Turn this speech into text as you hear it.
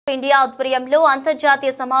India ఆధ్వర్యంలో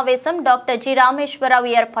అంతర్జాతీయ సమావేశం డాక్టర్ జి రామేశ్వరరావు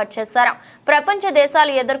ఏర్పాటు చేశారు. ప్రపంచ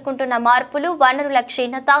దేశాలు ఎదుర్కొంటున్న మార్పులు, వనరుల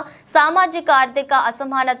క్షీణత, సామాజిక ఆర్థిక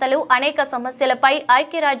అసమానతలు, అనేక సమస్యలపై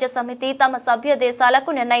ఐక్యరాజ్య సమితి తమ సభ్య దేశాలకు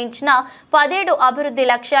నిర్ణయించిన 17 అభివృద్ధి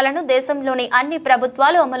లక్ష్యాలను దేశంలోని అన్ని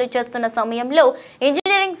ప్రభుత్వాలు అమలు చేస్తున్న సమయంలో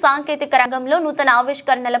ఇంజనీరింగ్ సాంకేతిక రంగంలో నూతన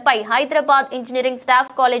ఆవిష్కరణలపై Hyderabad engineering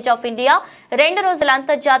staff college of India 2 రోజుల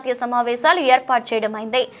అంతర్జాతీయ సమావేశాలు ఏర్పాటు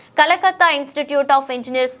చేయడమైంది. కలకత institute of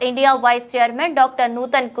engineers India vice chairman doctor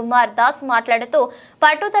Nutan Kumar Das మాట్లాడుతూ,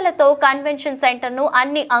 పట్టుదలతో కన్వెన్షన్ సెంటర్ ను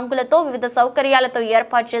అన్ని అంగులతో వివిధ సౌకర్యాలతో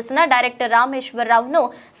ఏర్పాటు చేసిన డైరెక్టర్ రామేశ్వరరావును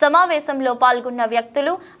సమావేశంలో పాల్గొన్న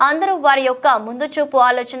వ్యక్తులు అందరూ వారి యొక్క ముందు చూపు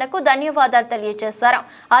ఆలోచనకు ధన్యవాదాలు తెలియజేశారు.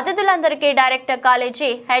 అతిథులందరికీ డైరెక్టర్ కాలేజీ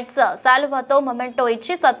హెడ్స్ శాలువాతో మొమెంటో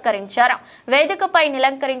ఇచ్చి సత్కరించారు. వేదికపై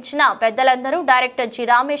నిలంకరించిన పెద్దలందరూ డైరెక్టర్ జి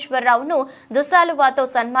రామేశ్వరరావును దుశాలువాతో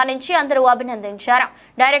సన్మానించి అందరూ అభినందించారు.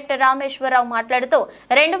 డైరెక్టర్ రామేశ్వరరావు మాట్లాడుతూ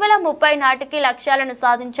 2030 నాటికి లక్ష్యాలను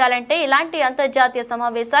సాధించాలంటే ఇలాంటి అంతర్జాతీయ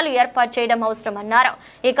సమావేశాలు ఏర్పాటు చేయడం అవసరమన్నారు.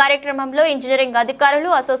 ఈ కార్యక్రమంలో ఇంజనీరింగ్ అధికారులు,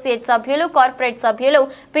 అసోసియేట్ సభ్యులు, కార్పొరేట్ సభ్యులు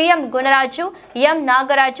పిఎం గుణరాజు, ఎం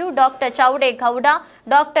Nagaraju, doctor Chowde Gowda,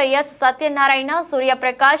 doctor yes Satyanarayana,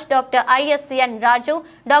 Suryaprakash, doctor ఐఎస్ఎన్ రాజు,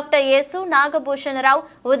 డాక్టర్ యేసు Nagabhushana Rao,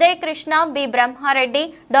 Uday Krishna, B Brahma Reddy,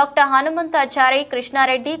 doctor Hanumanthachari,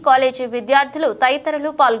 Krishna Reddy, college విద్యార్థులు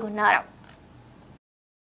తదితరులు పాల్గొన్నారు.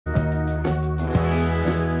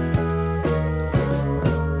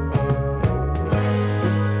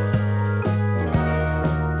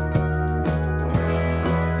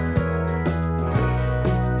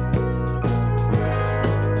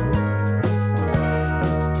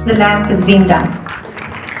 The lamp is being done.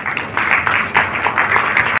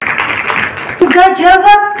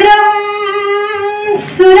 Gajavakram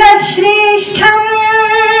surashreshtham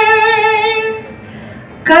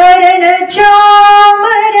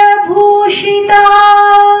karanachamara bhushita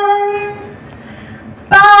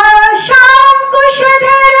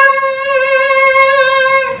pashankushadharam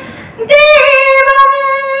devam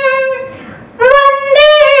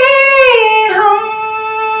vandeham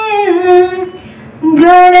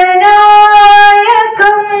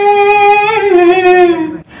गणनायकं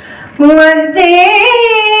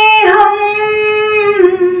वन्देऽहं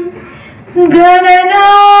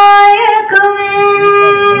गणनायकं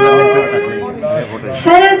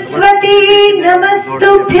सरस्वती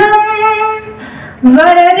नमस्तुभ्यं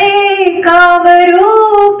वरदे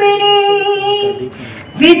कामरूपिणी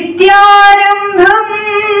विद्यारम्भं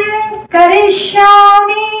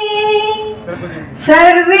करिष्यामि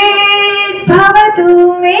सर्वे भवतु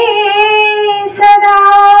मे सदा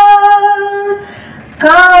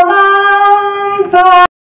कामां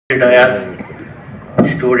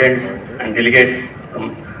students and delegates from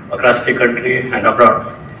across the country and abroad.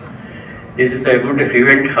 This is a good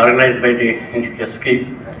event organized by the SK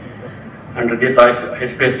under this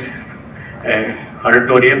space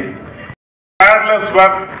auditorium. Tireless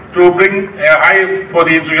work to bring a high for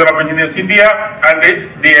the Institute of Engineers India and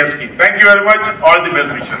the SK. Thank you very much. All the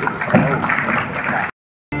best wishes.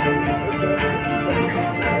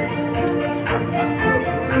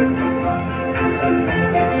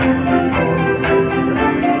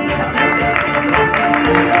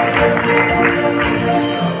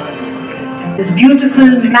 This beautiful,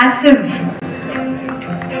 massive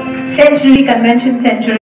centenary convention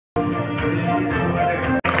center,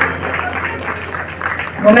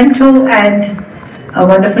 memento, and a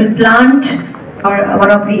wonderful plant, or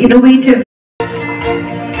one of the innovative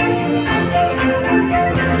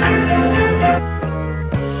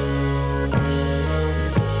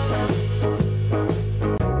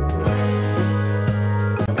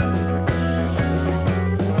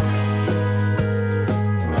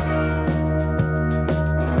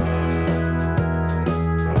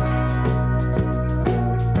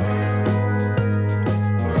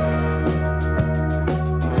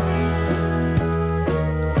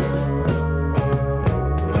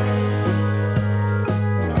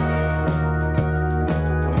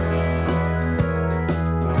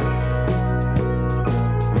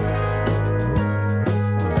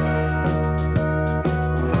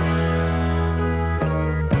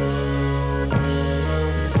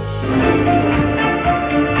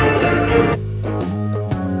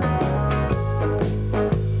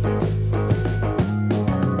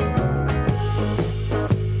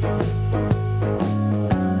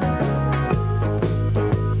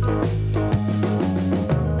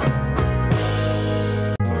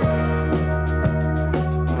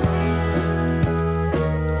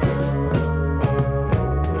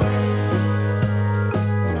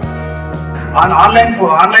an online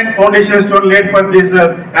foundation stone laid for this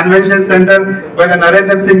convention center by the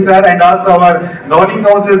Narendra Singh sir, and also our governing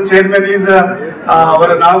council chairman is our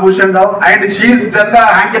Nagabhushan Rao, and she's done the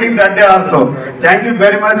anchoring that day also. Thank you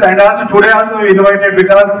very much. And also today also we invited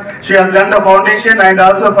because she has done the foundation and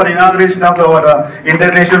also for inauguration of our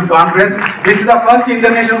international conference. This is the first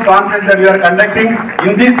international conference that we are conducting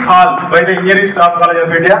in this hall by the Engineering Staff College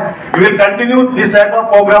of India. We will continue this type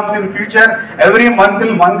of programs in future. Every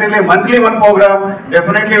monthly one program.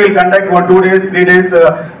 Definitely we will conduct 1, 2 days, 3 days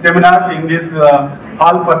seminars in this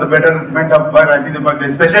hall for the betterment of biology,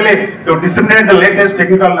 especially to disseminate the latest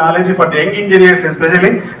technical knowledge for the young engineers,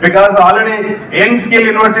 especially because already young skill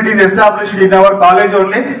university is established in our college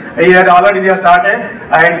only. Here already they have started,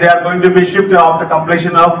 and they are going to be shifted after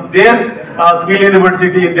completion of their skill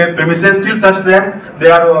university in their premises. Till such time they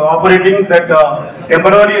are operating that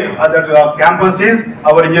temporary campuses,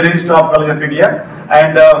 our Engineering Staff College of India,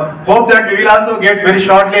 and hope that we will also get very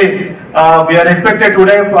shortly. We are expected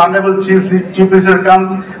today, Honorable Chief Minister comes,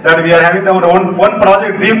 that we are having our own one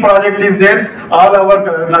project, dream project is there. All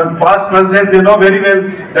our past presidents, they know very well,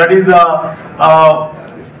 that is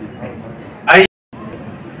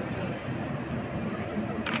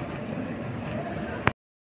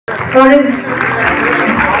for his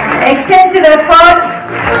extensive effort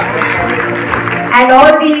and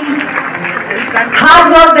all the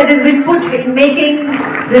hard work that has been put in making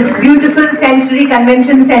this beautiful Century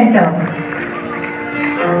Convention Center.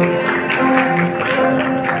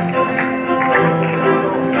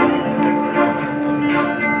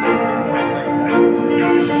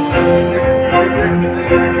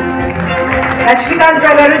 Lakshmikant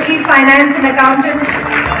Jagaru, Chief Finance and Accounts,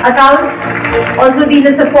 also been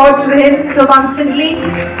a support to him so constantly.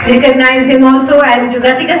 Recognize him also, and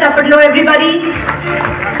Ratika Sapatlo, everybody.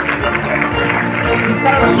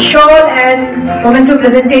 Shawl and memento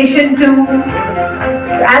presentation to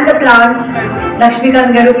and the plant.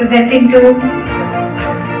 Lakshmikant Garu presenting to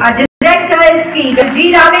our director SK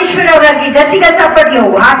G. Rameshwara Gargi. Ratika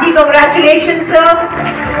Sapatlo, hearty congratulations, sir,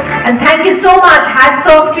 and thank you so much. Hats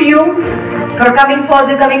off to you for coming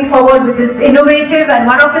forward with this innovative and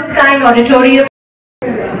one of its kind auditorium.